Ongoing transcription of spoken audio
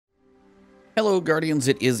Hello Guardians,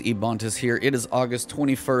 it is Ebontis here. It is August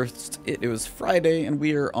 21st, it was Friday, and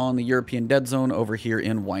we are on the European Dead Zone over here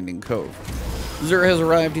in Winding Cove. Xur has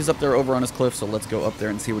arrived, he's up there over on his cliff, so let's go up there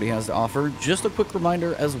and see what he has to offer. Just a quick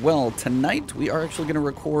reminder as well, tonight we are actually going to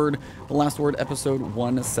record the Last Word episode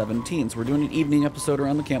 117, so we're doing an evening episode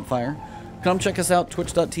around the campfire. Come check us out,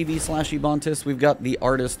 twitch.tv/Ebontis. We've got the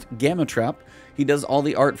artist Gamma Trap. He does all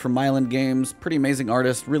the art from Myland Games. Pretty amazing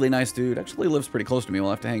artist, really nice dude. Actually lives pretty close to me. We'll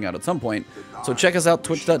have to hang out at some point. So check us out,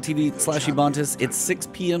 twitch.tv/Ebontis. It's 6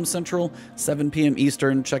 p.m. Central, 7 p.m.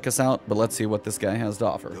 Eastern. Check us out, but let's see what this guy has to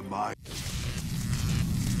offer.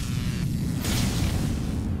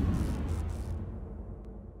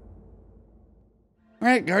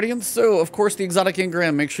 Alright, Guardians, so of course the exotic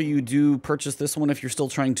engram, make sure you do purchase this one if you're still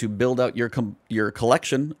trying to build out your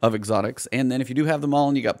collection of exotics, and then if you do have them all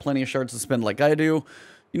and you got plenty of shards to spend like I do,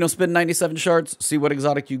 you know, spend 97 shards, see what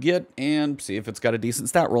exotic you get, and see if it's got a decent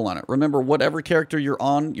stat roll on it. Remember, whatever character you're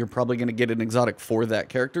on, you're probably going to get an exotic for that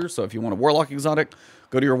character, so if you want a Warlock exotic,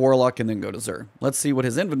 go to your Warlock and then go to Xur. Let's see what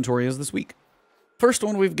his inventory is this week. First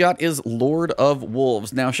one we've got is Lord of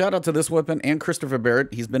Wolves. Now, shout out to this weapon and Christopher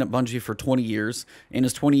Barrett. He's been at Bungie for 20 years, and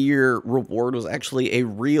his 20-year reward was actually a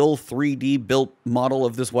real 3D built model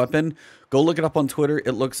of this weapon. Go look it up on Twitter.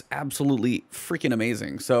 It looks absolutely freaking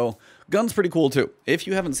amazing. So, gun's pretty cool too. If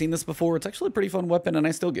you haven't seen this before, it's actually a pretty fun weapon, and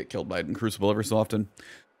I still get killed by it in Crucible every so often.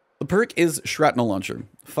 The perk is Shrapnel Launcher.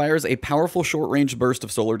 Fires a powerful short-range burst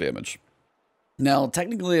of solar damage. Now,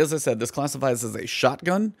 technically, as I said, this classifies as a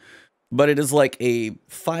shotgun, but it is like a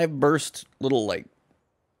 5-burst little like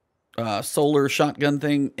solar shotgun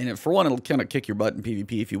thing. And for one, it'll kind of kick your butt in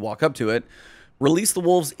PvP if you walk up to it. Release the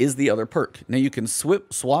Wolves is the other perk. Now you can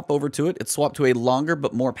swap over to it. It's swapped to a longer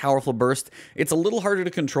but more powerful burst. It's a little harder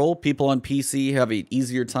to control. People on PC have an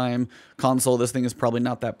easier time. Console, this thing is probably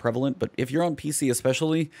not that prevalent. But if you're on PC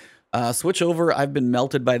especially, switch over. I've been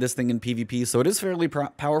melted by this thing in PvP, so it is fairly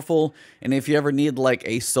powerful. And if you ever need like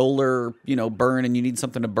a solar, burn and you need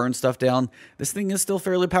something to burn stuff down, this thing is still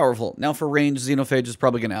fairly powerful. Now for range, Xenophage is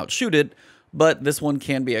probably going to outshoot it, but this one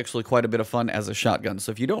can be actually quite a bit of fun as a shotgun.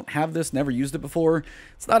 So if you don't have this, never used it before,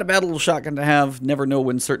 it's not a bad little shotgun to have. Never know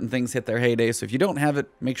when certain things hit their heyday, so if you don't have it,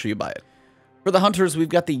 make sure you buy it. For the hunters, we've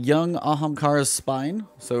got the young Ahamkara's spine.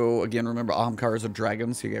 So again, remember Ahamkaras are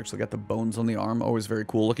dragons, so you actually got the bones on the arm, always very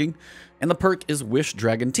cool looking. And the perk is Wish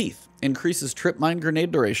Dragon Teeth. Increases Tripmine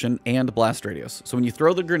grenade duration and blast radius. So when you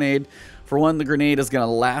throw the grenade, for one, the grenade is going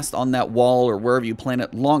to last on that wall or wherever you plant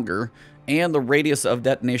it longer, and the radius of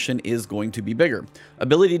detonation is going to be bigger.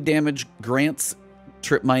 Ability damage grants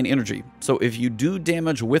Tripmine energy. So if you do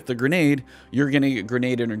damage with the grenade, you're going to get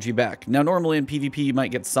grenade energy back. Now normally in PvP you might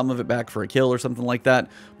get some of it back for a kill or something like that,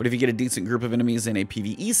 but if you get a decent group of enemies in a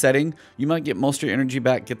PvE setting, you might get most of your energy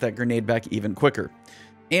back, get that grenade back even quicker.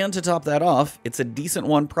 And to top that off, it's a decent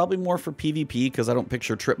one, probably more for PvP because I don't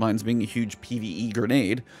picture Tripmines being a huge PvE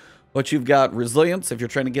grenade. But you've got resilience if you're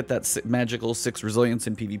trying to get that magical 6 resilience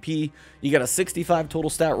in PvP. You got a 65 total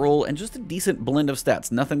stat roll and just a decent blend of stats.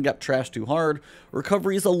 Nothing got trashed too hard.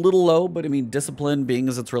 Recovery is a little low, but I mean discipline, being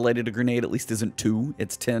as it's related to grenade, at least isn't 2,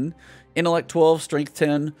 it's 10. Intellect 12, strength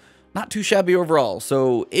 10. Not too shabby overall.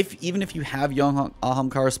 So even if you have young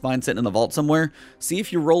Ahamkara spine sitting in the vault somewhere, see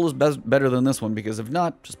if your roll is better than this one, because if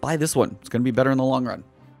not, just buy this one. It's going to be better in the long run.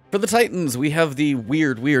 For the Titans, we have the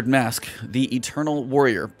weird mask, the Eternal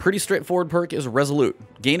Warrior. Pretty straightforward perk is Resolute.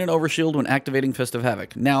 Gain an overshield when activating Fist of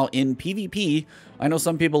Havoc. Now, in PvP, I know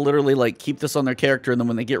some people literally like keep this on their character, and then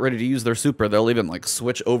when they get ready to use their super, they'll even like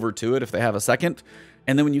switch over to it if they have a second.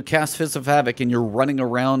 And then when you cast Fist of Havoc and you're running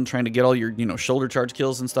around trying to get all your, shoulder charge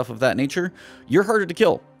kills and stuff of that nature, you're harder to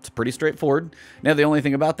kill. It's pretty straightforward. Now, the only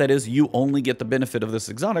thing about that is you only get the benefit of this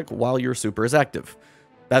exotic while your super is active.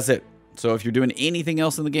 That's it. So if you're doing anything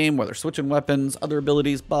else in the game, whether switching weapons, other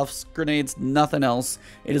abilities, buffs, grenades, nothing else,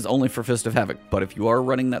 it is only for Fist of Havoc. But if you are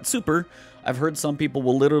running that super, I've heard some people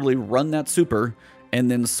will literally run that super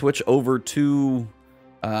and then switch over to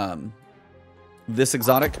this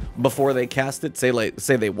exotic before they cast it. Say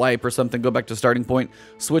they wipe or something, go back to starting point,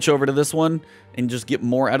 switch over to this one, and just get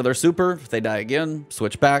more out of their super. If they die again,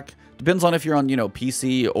 switch back. Depends on if you're on,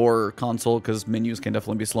 PC or console, because menus can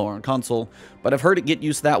definitely be slower on console. But I've heard it get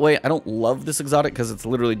used that way. I don't love this exotic because it's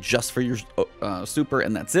literally just for your super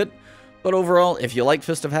and that's it. But overall, if you like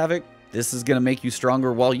Fist of Havoc, this is going to make you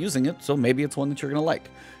stronger while using it, so maybe it's one that you're going to like.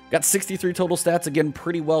 Got 63 total stats, again,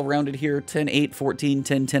 pretty well rounded here. 10, 8, 14,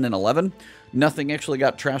 10, 10, and 11. Nothing actually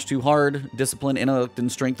got trashed too hard. Discipline, intellect,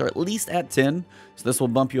 and strength are at least at 10, so this will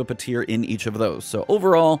bump you up a tier in each of those. So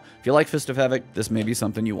overall, if you like Fist of Havoc, this may be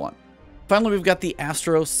something you want. Finally, we've got the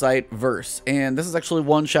Astrocyte verse, and this is actually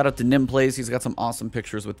one shout out to Nimplays. He's got some awesome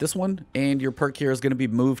pictures with this one, and your perk here is going to be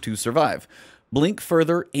Move to Survive. Blink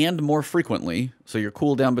further and more frequently, so your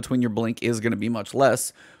cooldown between your blink is going to be much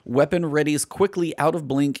less. Weapon readies quickly out of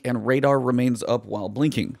blink, and radar remains up while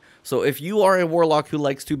blinking. So if you are a Warlock who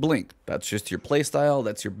likes to blink, that's just your playstyle,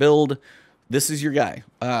 that's your build, this is your guy.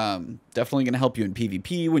 Definitely going to help you in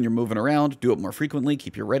PvP when you're moving around. Do it more frequently,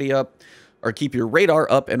 keep your ready up. Or keep your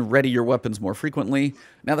radar up and ready your weapons more frequently.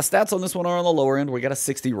 Now, the stats on this one are on the lower end. We got a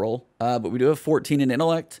 60 roll, but we do have 14 in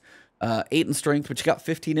intellect, 8 in strength, but you got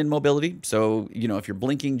 15 in mobility. So, you know, if you're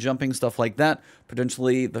blinking, jumping, stuff like that,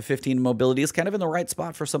 potentially the 15 in mobility is kind of in the right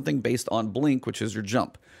spot for something based on blink, which is your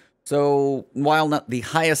jump. So, while not the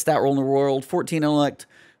highest stat roll in the world, 14 intellect,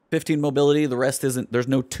 15 mobility, the rest isn't, there's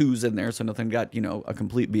no 2s in there, so nothing got, you know, a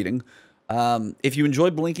complete beating. If you enjoy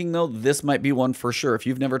blinking, though, this might be one for sure. If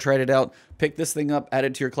you've never tried it out, pick this thing up, add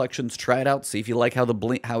it to your collections, try it out, see if you like how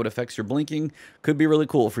it affects your blinking. Could be really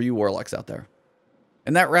cool for you Warlocks out there.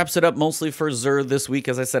 And that wraps it up mostly for Xur this week.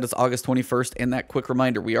 As I said, it's August 21st, and that quick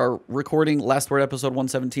reminder, we are recording Last Word episode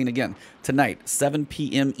 117 again tonight, 7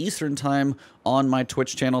 p.m. Eastern time on my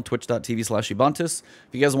Twitch channel, twitch.tv/Ebontis.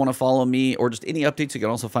 If you guys want to follow me or just any updates, you can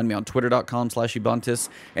also find me on twitter.com/Ebontis.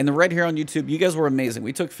 And then right here on YouTube, you guys were amazing.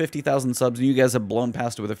 We took 50,000 subs, and you guys have blown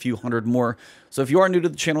past it with a few hundred more. So if you are new to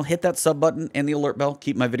the channel, hit that sub button and the alert bell.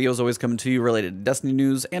 Keep my videos always coming to you related to Destiny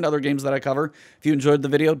news and other games that I cover. If you enjoyed the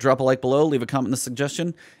video, drop a like below, leave a comment and a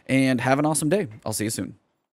suggestion, and have an awesome day. I'll see you soon.